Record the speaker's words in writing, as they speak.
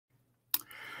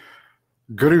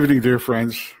Good evening, dear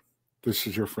friends. This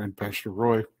is your friend, Pastor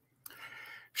Roy,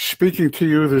 speaking to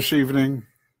you this evening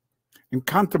and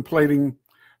contemplating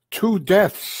two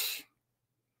deaths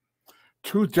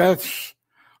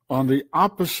on the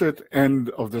opposite end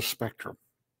of the spectrum.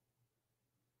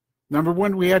 Number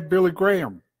one, we had Billy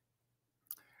Graham.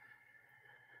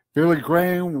 Billy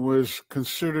Graham was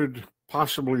considered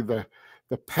possibly the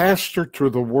pastor to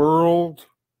the world,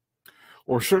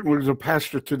 or certainly the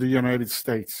pastor to the United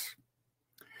States.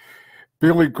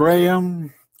 Billy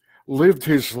Graham lived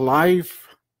his life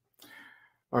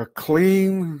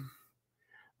clean,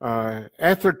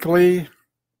 ethically,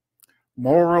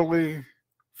 morally,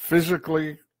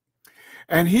 physically,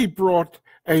 and he brought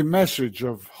a message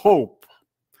of hope,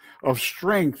 of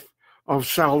strength, of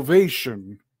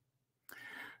salvation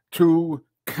to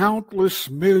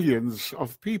countless millions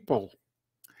of people.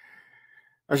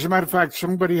 As a matter of fact,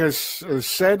 somebody has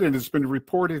said, and it's been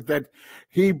reported, that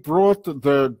he brought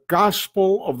the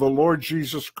gospel of the Lord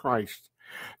Jesus Christ,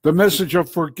 the message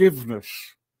of forgiveness,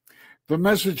 the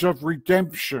message of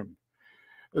redemption,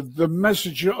 the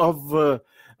message of a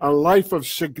life of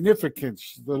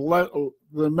significance, the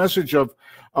message of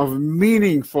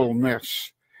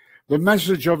meaningfulness, the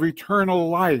message of eternal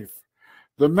life,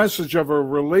 the message of a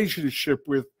relationship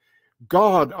with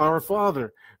God, our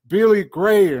Father. Billy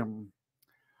Graham,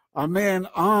 a man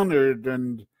honored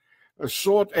and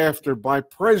sought after by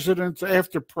president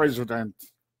after president.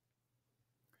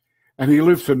 And he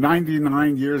lived to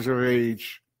 99 years of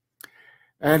age.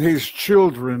 And his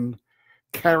children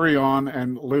carry on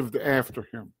and lived after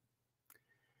him.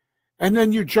 And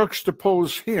then you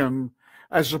juxtapose him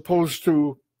as opposed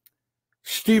to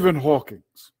Stephen Hawking.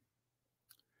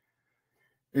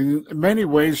 In many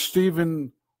ways,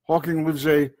 Stephen Hawking lives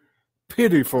a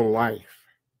pitiful life.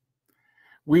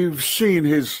 We've seen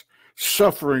his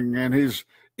suffering and his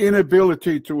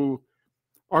inability to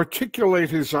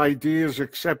articulate his ideas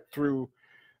except through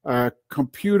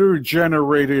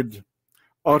computer-generated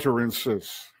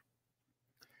utterances.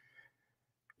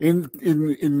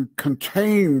 Contained,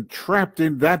 trapped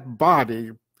in that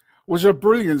body, was a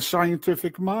brilliant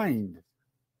scientific mind.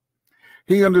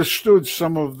 He understood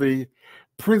some of the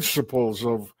principles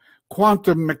of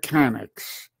quantum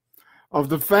mechanics, of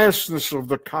the vastness of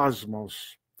the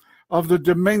cosmos, of the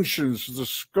dimensions, the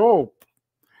scope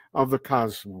of the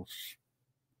cosmos.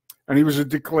 And he was a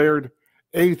declared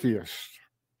atheist.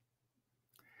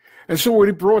 And so what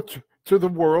he brought to the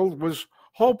world was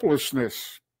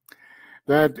hopelessness,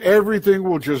 that everything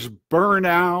will just burn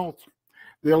out.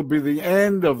 There'll be the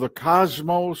end of the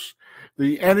cosmos.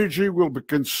 The energy will be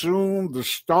consumed. The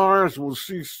stars will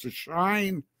cease to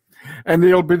shine. And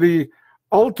there'll be the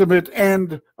ultimate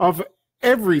end of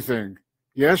everything.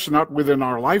 Yes, not within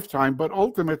our lifetime, but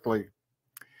ultimately.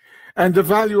 And the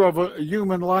value of a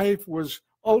human life was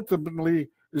ultimately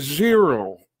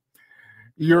zero.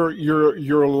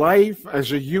 Your life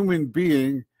as a human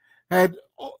being had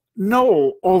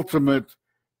no ultimate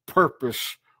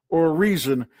purpose or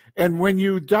reason. And when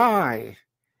you die,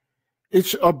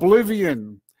 it's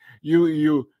oblivion.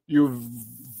 You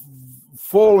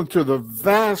fall into the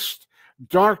vast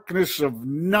darkness of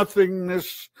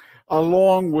nothingness,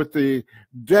 along with the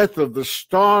death of the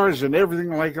stars and everything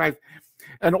like that.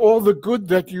 And all the good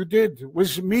that you did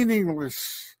was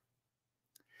meaningless.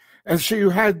 And so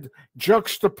you had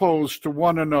juxtaposed to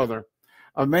one another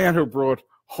a man who brought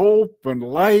hope and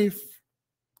life,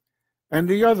 and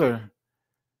the other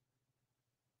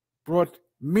brought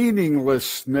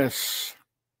meaninglessness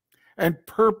and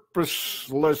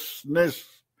purposelessness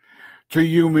to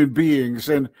human beings,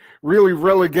 and really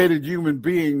relegated human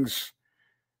beings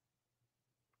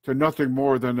to nothing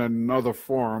more than another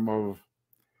form of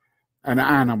an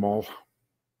animal,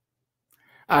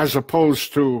 as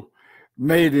opposed to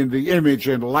made in the image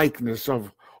and likeness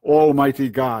of Almighty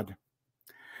God.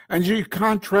 And you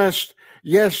contrast,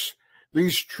 yes,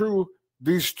 these two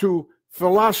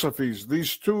philosophies,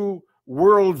 these two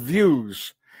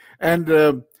worldviews,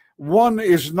 and one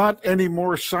is not any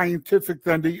more scientific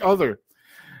than the other.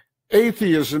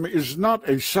 Atheism is not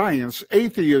a science.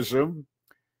 Atheism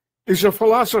is a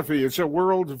philosophy. It's a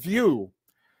worldview.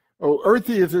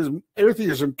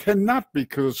 Atheism cannot be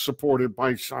supported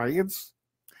by science.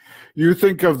 You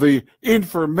think of the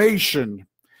information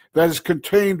that is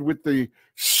contained with the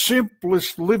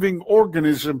simplest living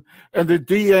organism and the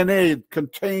DNA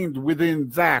contained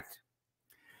within that.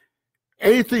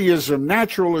 Atheism,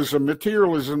 naturalism,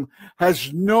 materialism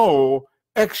has no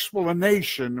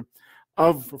explanation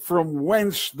of from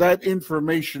whence that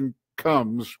information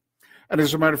comes. And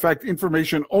as a matter of fact,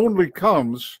 information only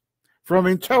comes from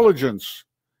intelligence.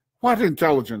 What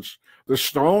intelligence? The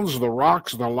stones, the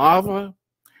rocks, the lava?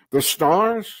 The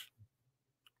stars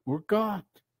were God.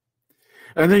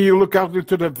 And then you look out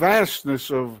into the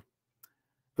vastness of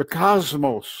the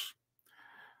cosmos.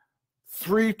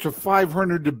 300 to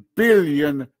 500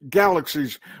 billion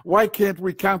galaxies. Why can't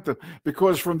we count them?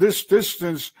 Because from this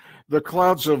distance, the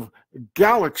clouds of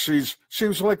galaxies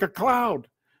seems like a cloud.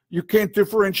 You can't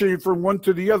differentiate from one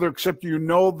to the other, except you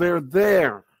know they're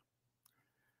there.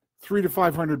 300 to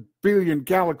 500 billion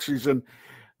galaxies. And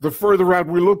the further out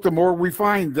we look, the more we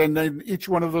find. And then each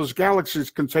one of those galaxies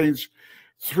contains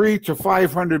 300 to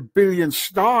 500 billion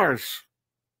stars.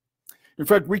 In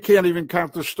fact, we can't even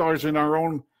count the stars in our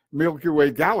own Milky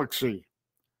Way galaxy,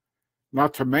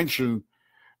 not to mention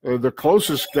the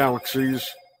closest galaxies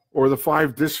or the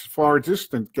far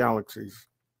distant galaxies.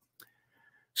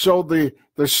 So the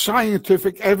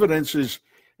scientific evidence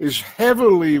is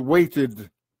heavily weighted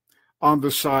on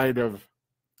the side of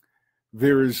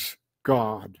there is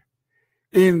God.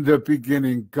 In the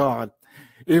beginning, God.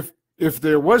 If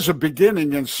there was a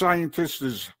beginning, and scientists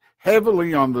is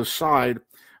heavily on the side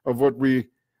of what we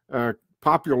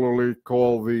popularly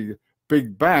call the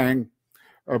Big Bang,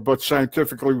 but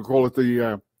scientifically we call it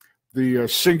the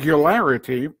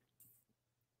singularity.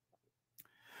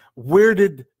 Where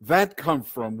did that come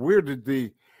from? Where did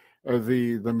the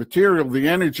material, the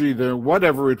energy, the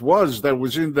whatever it was that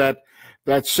was in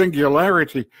that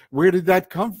singularity, where did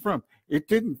that come from? It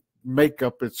didn't make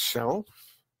up itself,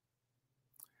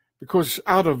 because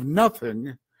out of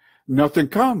nothing, nothing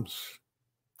comes.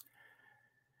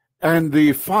 And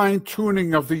the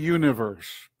fine-tuning of the universe,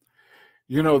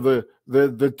 you know,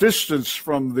 the distance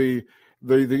from the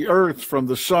earth, from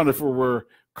the sun, if it were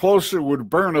closer, it would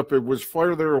burn up. If it was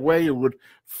further away, it would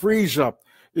freeze up.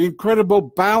 The incredible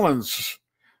balance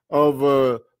of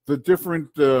the different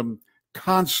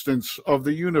constants of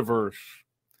the universe.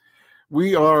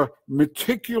 We are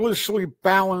meticulously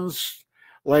balanced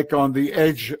like on the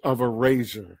edge of a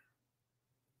razor.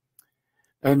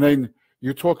 And then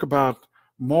you talk about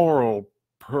moral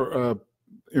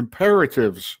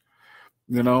imperatives,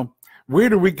 you know. Where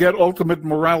do we get ultimate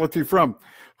morality from?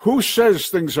 Who says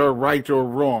things are right or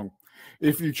wrong?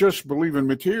 If you just believe in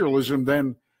materialism,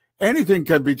 then anything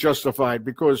can be justified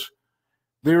because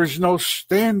there is no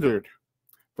standard.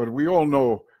 But we all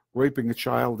know raping a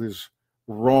child is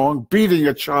wrong. Beating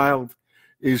a child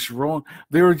is wrong.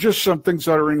 There are just some things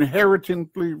that are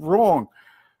inherently wrong.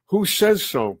 Who says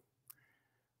so?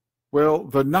 Well,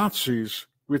 the Nazis,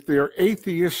 with their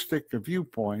atheistic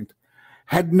viewpoint,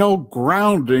 had no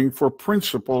grounding for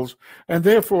principles, and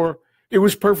therefore it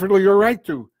was perfectly all right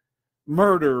to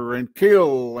murder and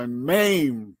kill and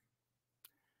maim.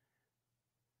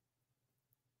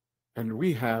 And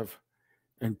we have,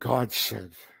 and God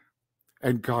said,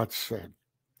 and God said,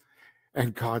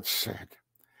 and God said,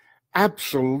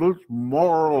 absolute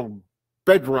moral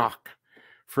bedrock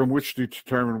from which to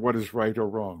determine what is right or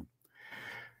wrong.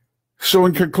 So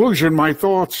in conclusion, my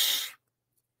thoughts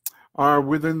are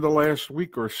within the last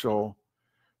week or so,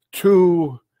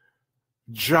 two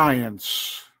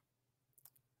giants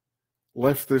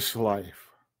left this life.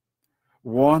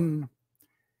 One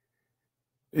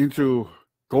into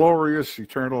glorious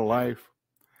eternal life,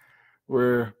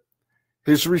 where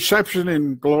his reception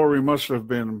in glory must have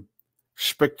been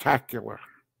spectacular.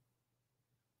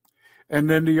 And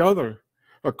then the other,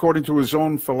 according to his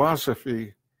own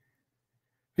philosophy,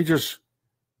 he just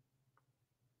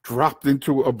dropped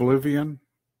into oblivion.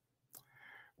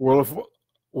 Well, if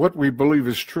what we believe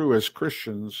is true as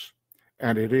Christians,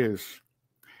 and it is,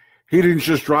 he didn't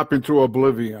just drop into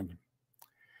oblivion.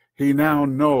 He now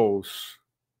knows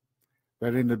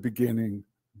that in the beginning,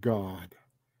 God.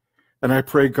 And I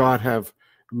pray God have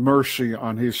mercy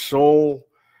on his soul,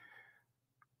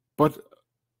 but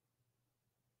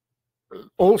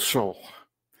also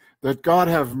that God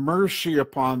have mercy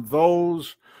upon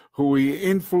those who he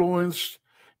influenced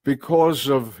because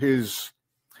of his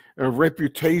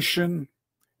reputation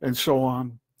and so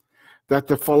on, that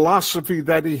the philosophy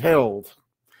that he held,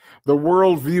 the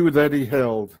worldview that he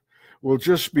held, will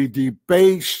just be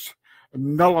debased,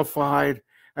 nullified,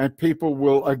 and people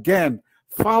will again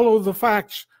follow the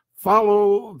facts,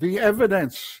 follow the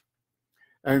evidence,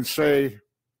 and say,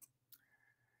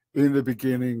 in the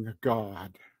beginning,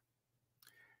 God.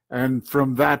 And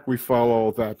from that we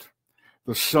follow that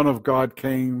the Son of God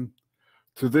came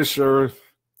to this earth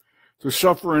to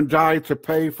suffer and die to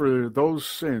pay for those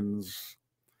sins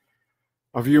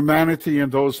of humanity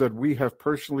and those that we have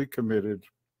personally committed,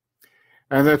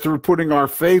 and that through putting our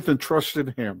faith and trust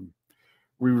in him,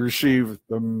 we receive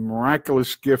the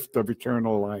miraculous gift of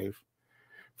eternal life.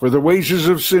 For the wages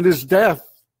of sin is death,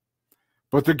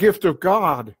 but the gift of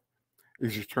God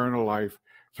is eternal life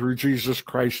through Jesus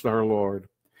Christ our Lord.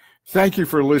 Thank you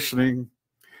for listening,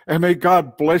 and may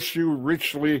God bless you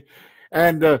richly.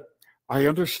 And I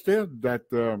understood that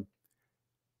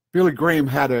Billy Graham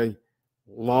had a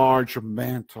large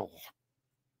mantle.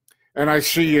 And I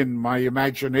see in my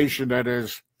imagination that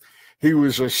as he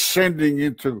was ascending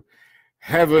into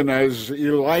heaven as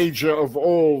Elijah of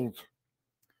old,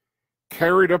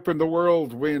 carried up in the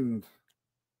whirlwind,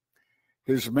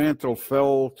 his mantle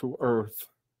fell to earth.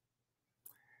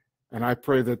 And I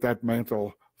pray that that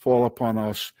mantle fall upon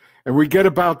us. And we get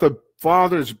about the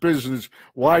Father's business.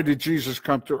 Why did Jesus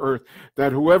come to earth?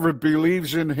 That whoever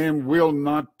believes in him will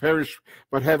not perish,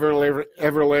 but have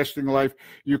everlasting life.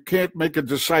 You can't make a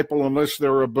disciple unless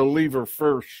they're a believer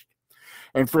first.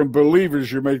 And from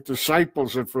believers, you make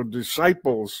disciples. And from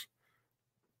disciples,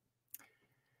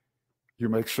 you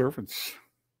make servants.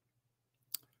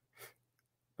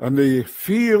 And the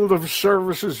field of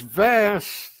service is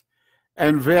vast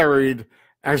and varied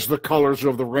as the colors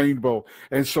of the rainbow.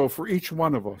 And so for each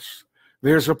one of us,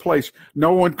 there's a place.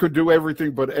 No one could do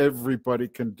everything, but everybody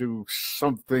can do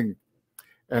something.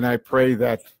 And I pray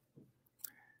that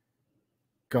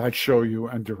God show you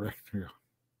and direct you.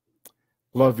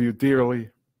 Love you dearly.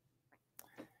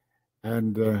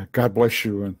 And God bless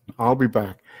you. And I'll be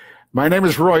back. My name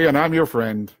is Roy, and I'm your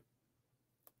friend.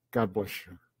 God bless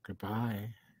you.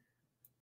 Goodbye.